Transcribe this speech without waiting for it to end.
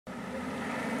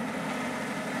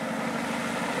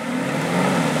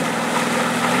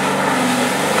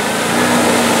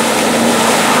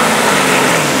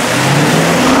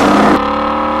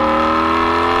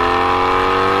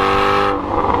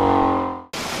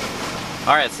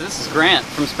Alright, so this is Grant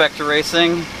from Spectre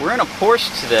Racing. We're in a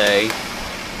Porsche today,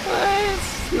 but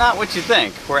it's not what you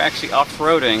think. We're actually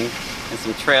off-roading in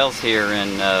some trails here in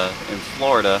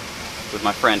Florida with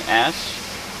my friend Ash.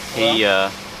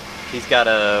 He's got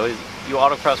a, you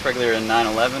autocross regular in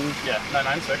 911? Yeah,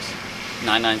 996.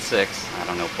 996. I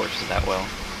don't know Porsches that well.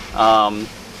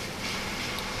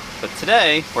 But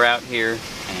today we're out here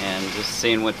and just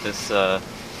seeing what this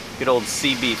good old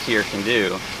sea beef here can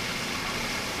do.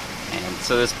 And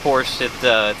so this Porsche,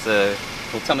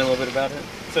 well, tell me a little bit about it.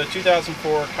 It's a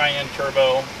 2004 Cayenne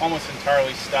turbo, almost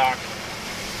entirely stock.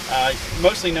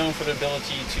 Mostly known for the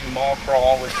ability to mall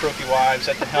crawl with trophy wives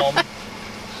at the helm.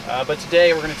 But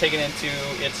today we're going to take it into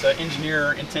its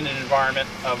engineer-intended environment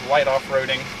of light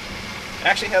off-roading. It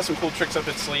actually has some cool tricks up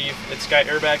its sleeve. It's got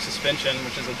airbag suspension,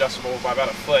 which is adjustable by about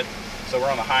a foot. So we're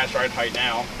on the highest ride height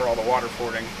now for all the water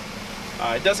fording.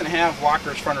 It doesn't have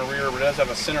lockers front or rear, but it does have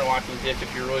a center locking dick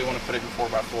if you really want to put it in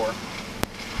 4x4.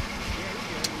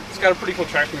 It's got a pretty cool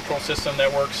traction control system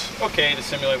that works okay to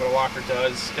simulate what a locker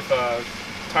does. If a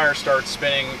tire starts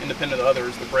spinning independent of the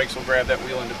others, the brakes will grab that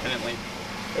wheel independently.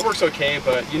 It works okay,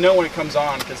 but you know when it comes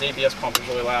on because the ABS pump is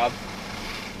really loud.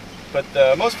 But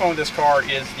the most fun with this car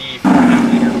is the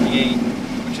 4.5-liter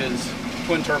V8, which is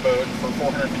twin turboed for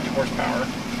 450 horsepower.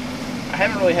 I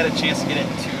haven't really had a chance to get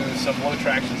into some low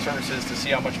traction surfaces to see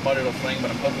how much mud it'll fling, but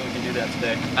I'm hoping we can do that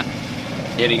today.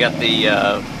 Yeah, you got the,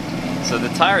 so the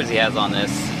tires he has on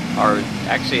this are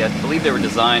actually, I believe they were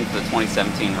designed for the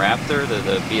 2017 Raptor,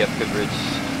 the BF Goodrich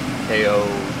KO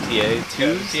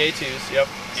TA2s? Yeah, TA2s, yep.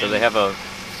 So they have a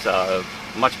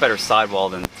much better sidewall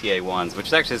than the TA1s, which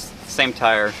is actually the same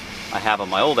tire I have on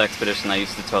my old Expedition I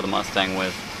used to tow the Mustang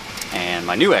with, and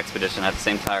my new Expedition I have the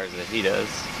same tires that he does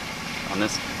on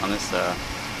this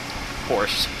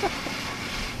Porsche.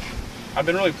 I've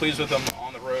been really pleased with them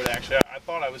on the road, actually. I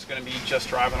thought I was going to be just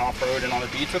driving off-road and on the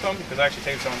beach with them, because I actually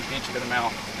take them on the beach a good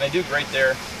amount, and they do great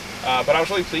there. But I was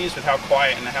really pleased with how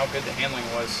quiet and how good the handling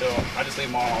was, so I just leave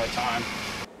them on all the time.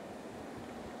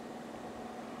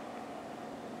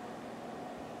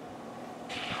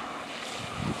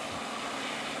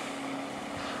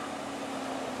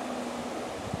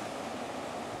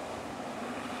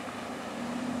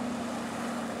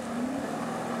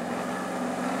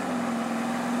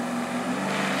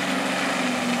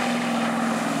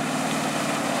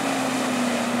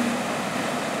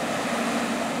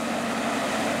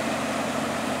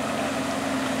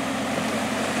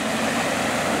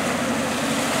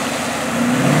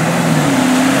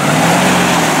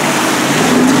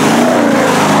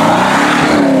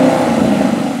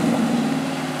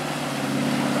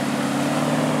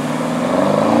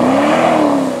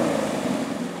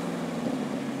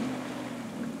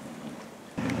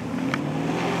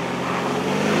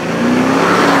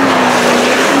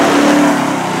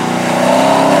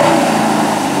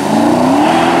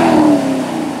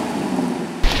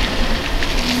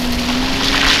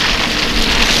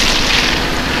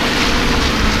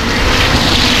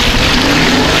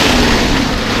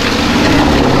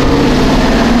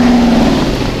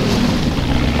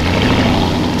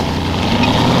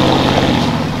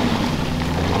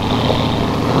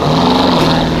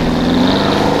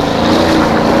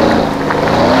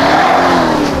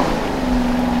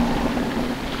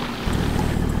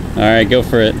 All right, go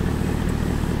for it.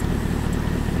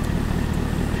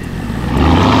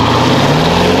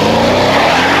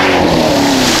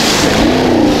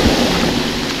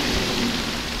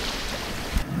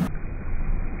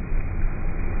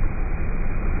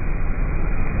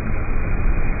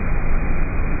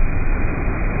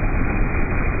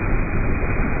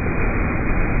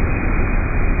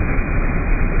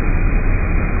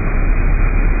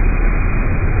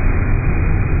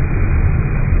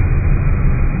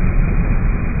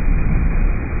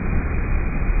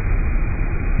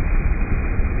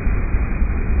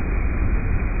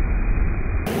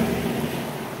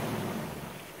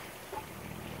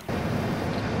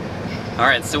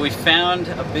 Alright, so we found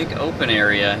a big open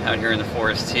area out here in the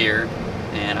forest here,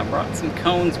 and I brought some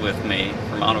cones with me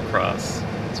from autocross.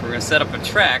 So we're going to set up a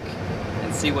track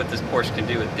and see what this Porsche can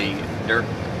do with the dirt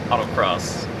autocross.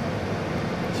 See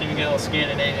if we can get a little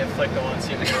Scandinavian flick going,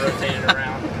 see if we can rotate it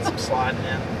around, get some sliding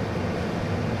in.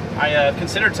 I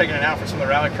considered taking it out for some of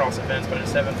the rallycross events, but I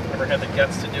just haven't ever had the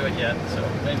guts to do it yet. So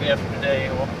maybe after today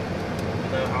we'll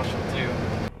know how she'll do.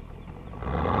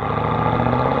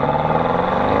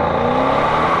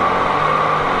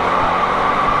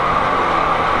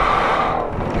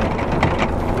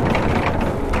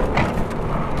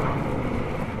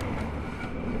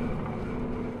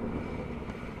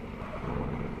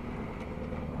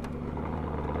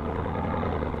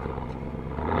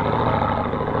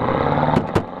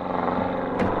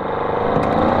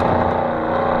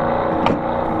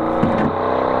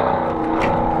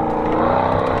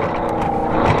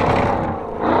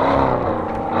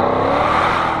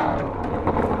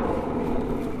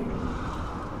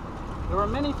 There were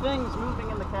many things moving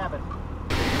in the cabin.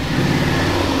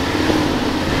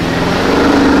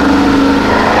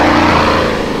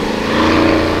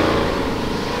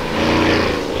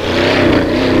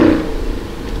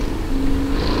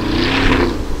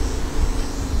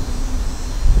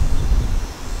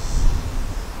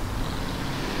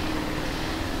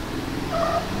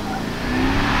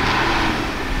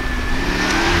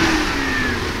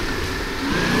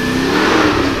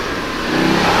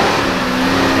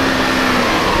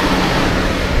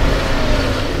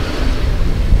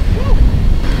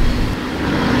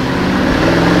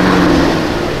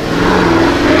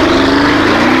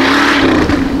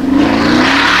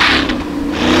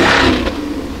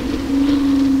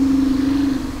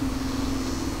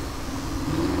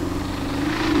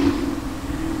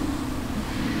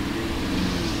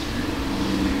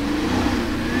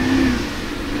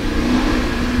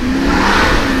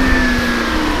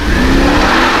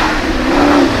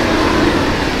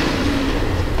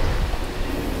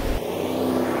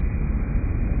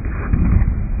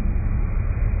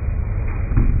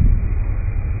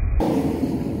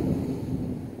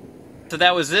 So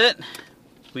that was it.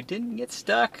 We didn't get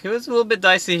stuck. It was a little bit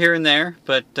dicey here and there,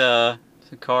 but the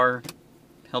car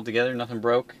held together, nothing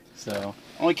broke. So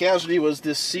Only casualty was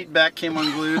this seat back came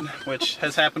unglued, which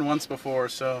has happened once before,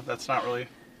 so that's not really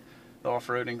the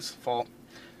off-roading's fault.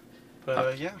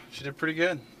 But yeah, she did pretty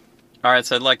good. all right,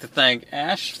 so I'd like to thank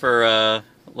Ash for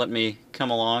letting me come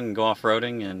along and go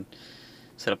off-roading and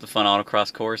set up the fun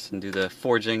autocross course and do the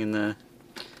forging and the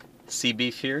sea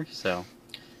beef here. So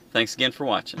thanks again for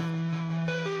watching.